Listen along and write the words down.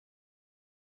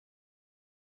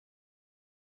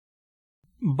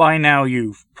By now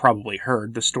you've probably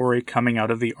heard the story coming out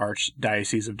of the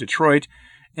Archdiocese of Detroit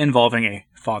involving a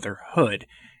Father Hood.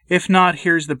 If not,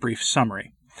 here's the brief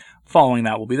summary. Following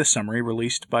that will be the summary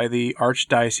released by the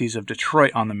Archdiocese of Detroit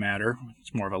on the matter.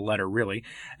 It's more of a letter, really.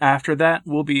 After that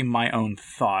will be my own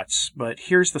thoughts, but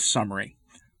here's the summary.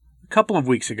 A couple of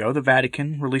weeks ago, the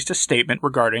Vatican released a statement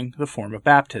regarding the form of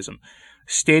baptism,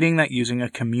 stating that using a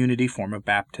community form of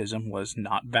baptism was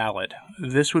not valid.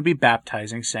 This would be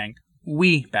baptizing, saying,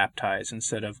 "We baptize,"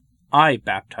 instead of "I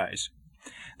baptize."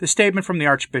 The statement from the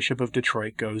Archbishop of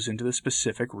Detroit goes into the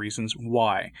specific reasons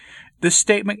why. This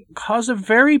statement caused a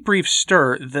very brief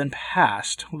stir, then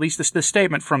passed. At least the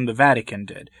statement from the Vatican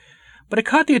did. But it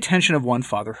caught the attention of one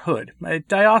Father Hood, a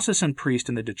diocesan priest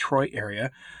in the Detroit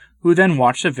area, who then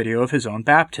watched a video of his own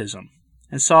baptism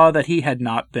and saw that he had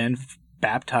not been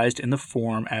baptized in the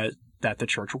form that the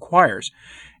Church requires,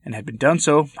 and had been done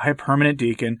so by a permanent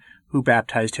deacon who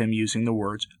baptized him using the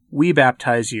words, "We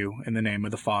baptize you in the name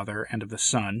of the Father, and of the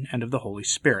Son, and of the Holy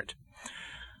Spirit."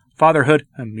 Father Hood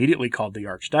immediately called the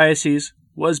Archdiocese,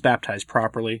 was baptized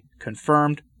properly,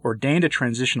 confirmed, ordained a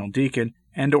transitional deacon,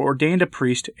 and ordained a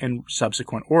priest in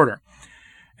subsequent order.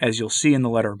 As you'll see in the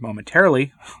letter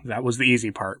momentarily, that was the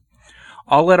easy part.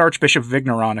 I'll let Archbishop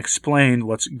Vigneron explain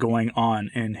what's going on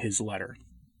in his letter.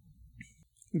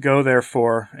 "Go,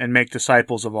 therefore, and make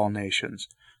disciples of all nations,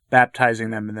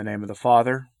 baptizing them in the name of the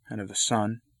Father, and of the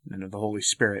Son, and of the Holy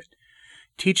Spirit,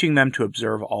 teaching them to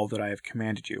observe all that I have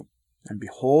commanded you. And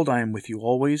behold, I am with you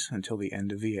always until the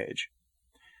end of the age."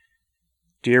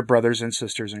 Dear brothers and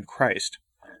sisters in Christ,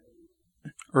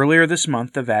 earlier this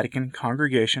month, the Vatican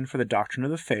Congregation for the Doctrine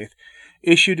of the Faith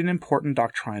issued an important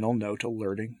doctrinal note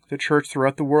alerting the Church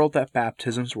throughout the world that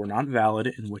baptisms were not valid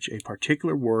in which a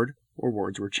particular word or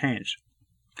words were changed.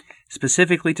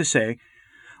 Specifically to say,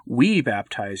 "We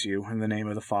baptize you in the name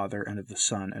of the Father, and of the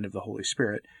Son, and of the Holy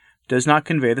Spirit," does not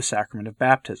convey the sacrament of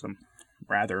baptism.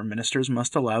 Rather, ministers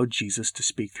must allow Jesus to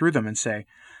speak through them and say,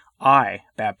 "I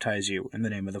baptize you in the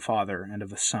name of the Father, and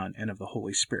of the Son, and of the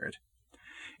Holy Spirit."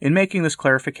 In making this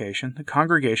clarification, the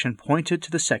congregation pointed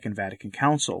to the Second Vatican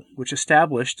Council, which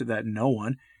established that no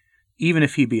one, even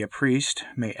if he be a priest,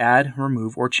 may add,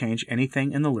 remove, or change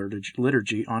anything in the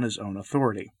liturgy on his own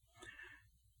authority.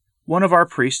 One of our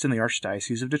priests in the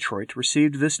Archdiocese of Detroit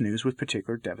received this news with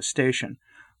particular devastation.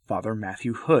 Father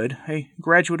Matthew Hood, a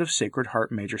graduate of Sacred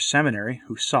Heart Major Seminary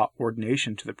who sought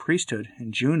ordination to the priesthood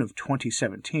in June of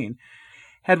 2017,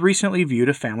 had recently viewed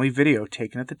a family video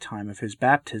taken at the time of his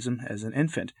baptism as an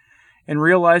infant, and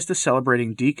realized the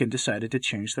celebrating deacon decided to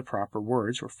change the proper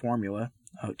words or formula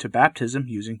to baptism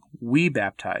using "we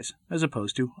baptize" as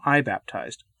opposed to "I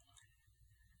baptized."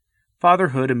 Father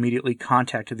Hood immediately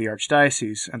contacted the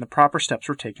Archdiocese, and the proper steps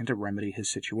were taken to remedy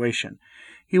his situation.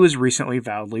 He was recently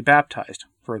validly baptized.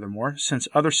 Furthermore, since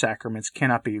other sacraments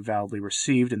cannot be validly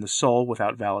received in the soul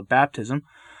without valid baptism,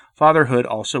 Father Hood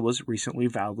also was recently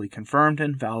validly confirmed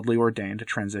and validly ordained a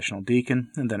transitional deacon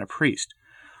and then a priest.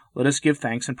 Let us give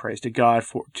thanks and praise to God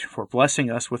for blessing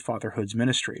us with Father Hood's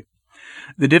ministry.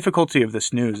 The difficulty of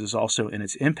this news is also in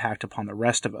its impact upon the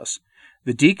rest of us.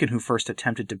 The deacon who first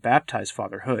attempted to baptize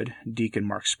Father Hood, Deacon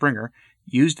Mark Springer,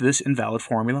 used this invalid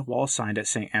formula while assigned at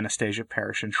St. Anastasia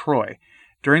Parish in Troy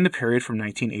during the period from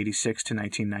 1986 to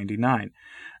 1999.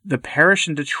 The parish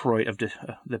and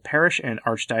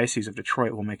Archdiocese of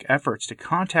Detroit will make efforts to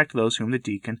contact those whom the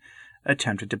deacon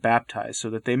attempted to baptize so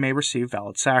that they may receive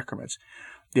valid sacraments.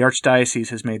 The Archdiocese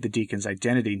has made the deacon's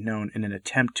identity known in an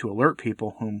attempt to alert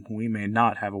people whom we may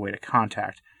not have a way to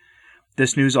contact.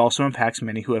 This news also impacts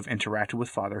many who have interacted with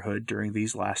Father Hood during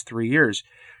these last 3 years,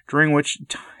 during which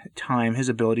time his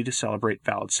ability to celebrate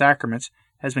valid sacraments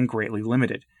has been greatly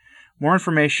limited. More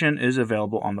information is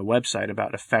available on the website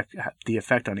about the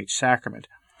effect on each sacrament.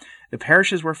 The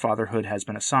parishes where Father Hood has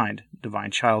been assigned,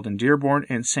 Divine Child in Dearborn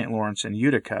and St. Lawrence in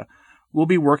Utica, will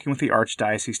be working with the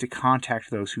Archdiocese to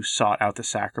contact those who sought out the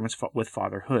sacraments with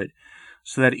Father Hood,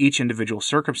 so that each individual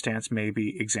circumstance may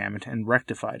be examined and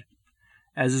rectified.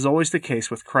 As is always the case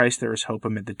with Christ, there is hope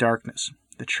amid the darkness.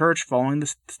 The Church, following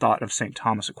the thought of St.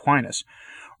 Thomas Aquinas,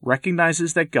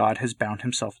 recognizes that God has bound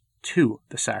himself to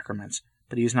the sacraments,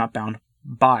 but he is not bound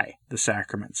by the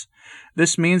sacraments.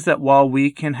 This means that while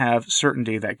we can have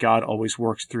certainty that God always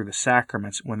works through the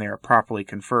sacraments when they are properly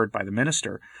conferred by the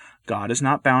minister, God is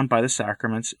not bound by the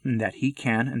sacraments in that he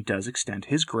can and does extend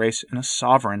his grace in a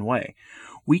sovereign way.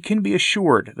 We can be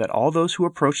assured that all those who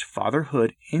approached Father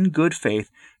Hood in good faith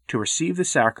to receive the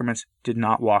sacraments did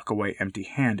not walk away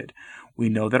empty-handed. We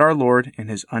know that our Lord, in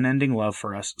his unending love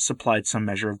for us, supplied some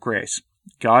measure of grace.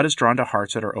 God is drawn to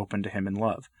hearts that are open to him in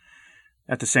love.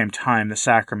 At the same time, the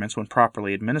sacraments, when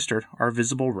properly administered, are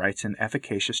visible rites and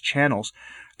efficacious channels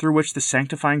through which the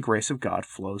sanctifying grace of God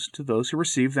flows to those who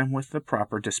receive them with the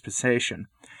proper dispensation.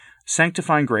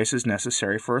 Sanctifying grace is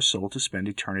necessary for a soul to spend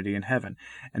eternity in heaven,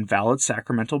 and valid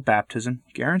sacramental baptism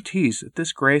guarantees that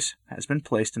this grace has been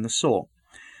placed in the soul.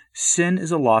 Sin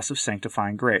is a loss of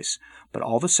sanctifying grace, but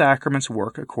all the sacraments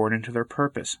work according to their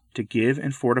purpose, to give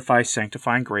and fortify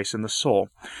sanctifying grace in the soul.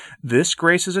 This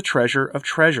grace is a treasure of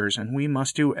treasures, and we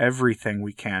must do everything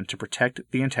we can to protect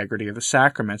the integrity of the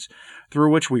sacraments through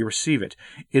which we receive it.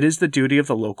 It is the duty of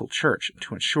the local church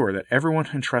to ensure that everyone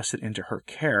entrusted into her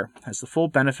care has the full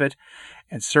benefit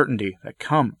and certainty that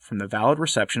come from the valid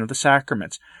reception of the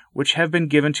sacraments, which have been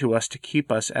given to us to keep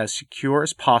us as secure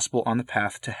as possible on the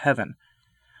path to heaven.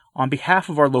 On behalf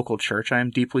of our local church, I am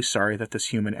deeply sorry that this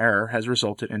human error has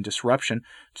resulted in disruption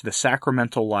to the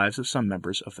sacramental lives of some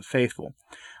members of the faithful.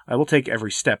 I will take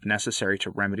every step necessary to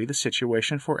remedy the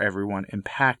situation for everyone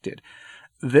impacted.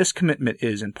 This commitment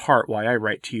is, in part, why I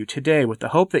write to you today, with the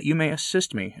hope that you may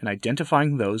assist me in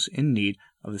identifying those in need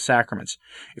of the sacraments.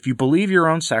 If you believe your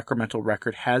own sacramental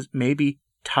record may be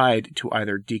tied to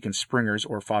either Deacon Springer's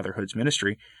or Father Hood's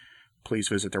ministry, please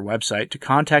visit their website to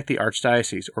contact the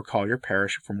Archdiocese or call your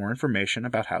parish for more information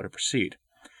about how to proceed.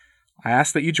 I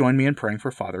ask that you join me in praying for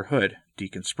Father Hood,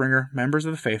 Deacon Springer, members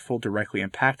of the faithful directly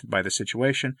impacted by the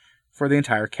situation, for the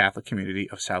entire Catholic community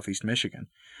of Southeast Michigan.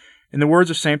 In the words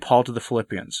of St. Paul to the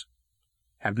Philippians,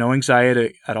 have no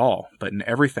anxiety at all, but in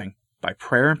everything, by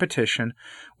prayer and petition,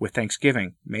 with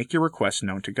thanksgiving, make your requests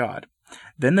known to God.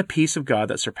 Then the peace of God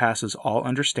that surpasses all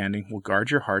understanding will guard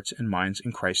your hearts and minds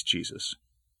in Christ Jesus.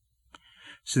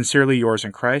 Sincerely yours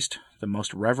in Christ, the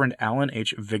Most Reverend Alan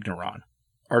H. Vigneron,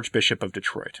 Archbishop of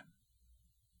Detroit.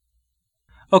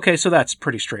 Okay, so that's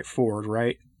pretty straightforward,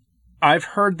 right? I've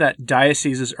heard that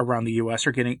dioceses around the U.S.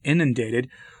 are getting inundated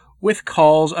with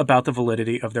calls about the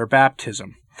validity of their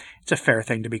baptism. It's a fair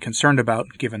thing to be concerned about,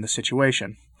 given the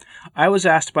situation. I was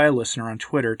asked by a listener on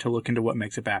Twitter to look into what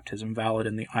makes a baptism valid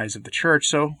in the eyes of the Church,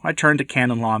 so I turned to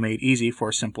Canon Law Made Easy for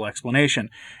a simple explanation.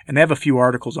 And they have a few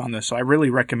articles on this, so I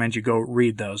really recommend you go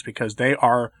read those, because they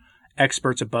are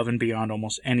experts above and beyond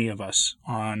almost any of us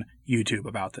on YouTube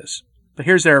about this. But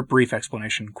here's their brief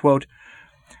explanation. Quote,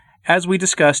 as we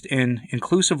discussed in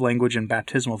Inclusive Language and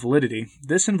Baptismal Validity,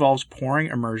 this involves pouring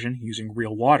immersion using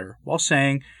real water, while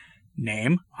saying,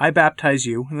 Name, I baptize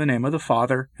you in the name of the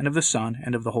Father, and of the Son,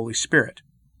 and of the Holy Spirit.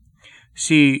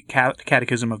 See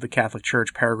Catechism of the Catholic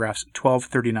Church, paragraphs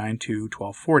 1239 to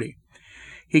 1240.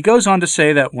 He goes on to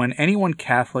say that when anyone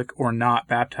Catholic or not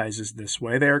baptizes this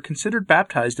way, they are considered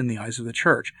baptized in the eyes of the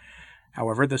Church.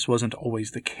 However, this wasn't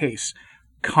always the case.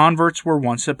 Converts were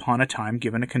once upon a time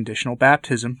given a conditional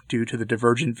baptism due to the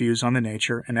divergent views on the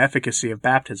nature and efficacy of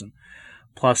baptism,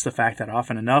 plus the fact that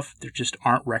often enough there just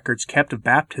aren't records kept of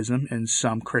baptism in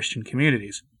some Christian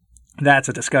communities. That's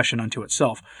a discussion unto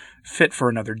itself, fit for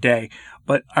another day,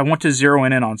 but I want to zero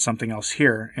in on something else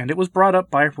here, and it was brought up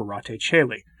by Rorate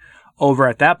Caeli. Over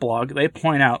at that blog, they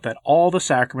point out that all the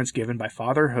sacraments given by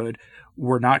Father Hood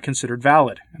were not considered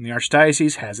valid, and the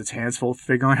Archdiocese has its hands full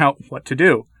figuring out what to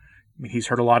do. I mean, he's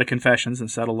heard a lot of confessions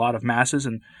and said a lot of masses,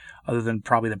 and other than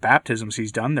probably the baptisms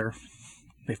he's done,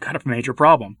 they've got a major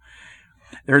problem.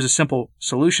 There is a simple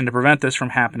solution to prevent this from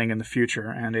happening in the future,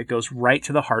 and it goes right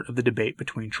to the heart of the debate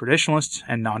between traditionalists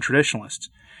and non-traditionalists.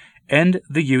 End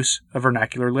the use of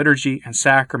vernacular liturgy and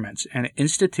sacraments, and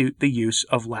institute the use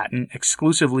of Latin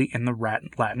exclusively in the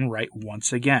Latin Rite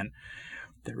once again.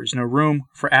 There is no room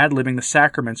for ad-libbing the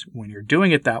sacraments when you're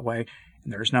doing it that way,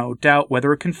 and there is no doubt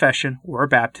whether a confession or a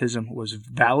baptism was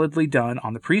validly done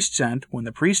on the priest's end when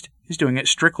the priest is doing it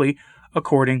strictly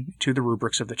according to the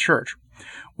rubrics of the Church.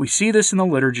 We see this in the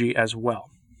liturgy as well.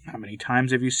 How many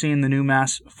times have you seen the new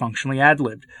Mass functionally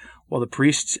ad-libbed, while the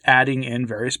priest's adding in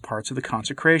various parts of the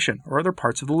consecration or other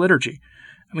parts of the liturgy?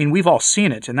 I mean, we've all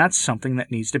seen it, and that's something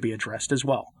that needs to be addressed as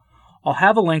well. I'll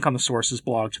have a link on the Sources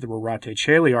blog to the Rorate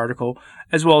Caeli article,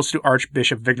 as well as to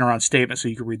Archbishop Vigneron's statement so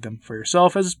you can read them for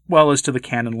yourself, as well as to the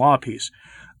canon law piece.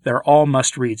 They're all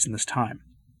must-reads in this time.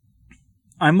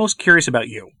 I'm most curious about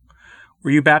you. Were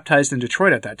you baptized in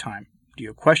Detroit at that time? Do you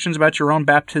have questions about your own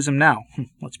baptism now?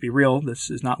 Let's be real,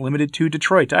 this is not limited to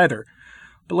Detroit either.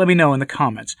 But let me know in the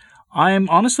comments. I am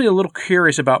honestly a little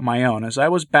curious about my own, as I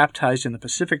was baptized in the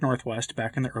Pacific Northwest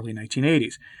back in the early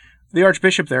 1980s. The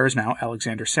Archbishop there is now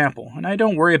Alexander Sample, and I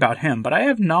don't worry about him, but I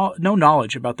have no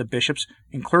knowledge about the bishops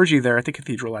and clergy there at the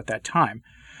cathedral at that time.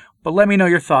 But let me know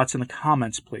your thoughts in the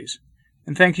comments, please.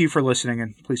 And thank you for listening,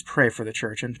 and please pray for the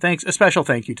Church. And a special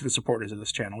thank you to the supporters of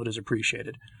this channel. It is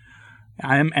appreciated.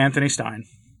 I am Anthony Stein.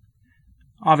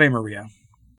 Ave Maria.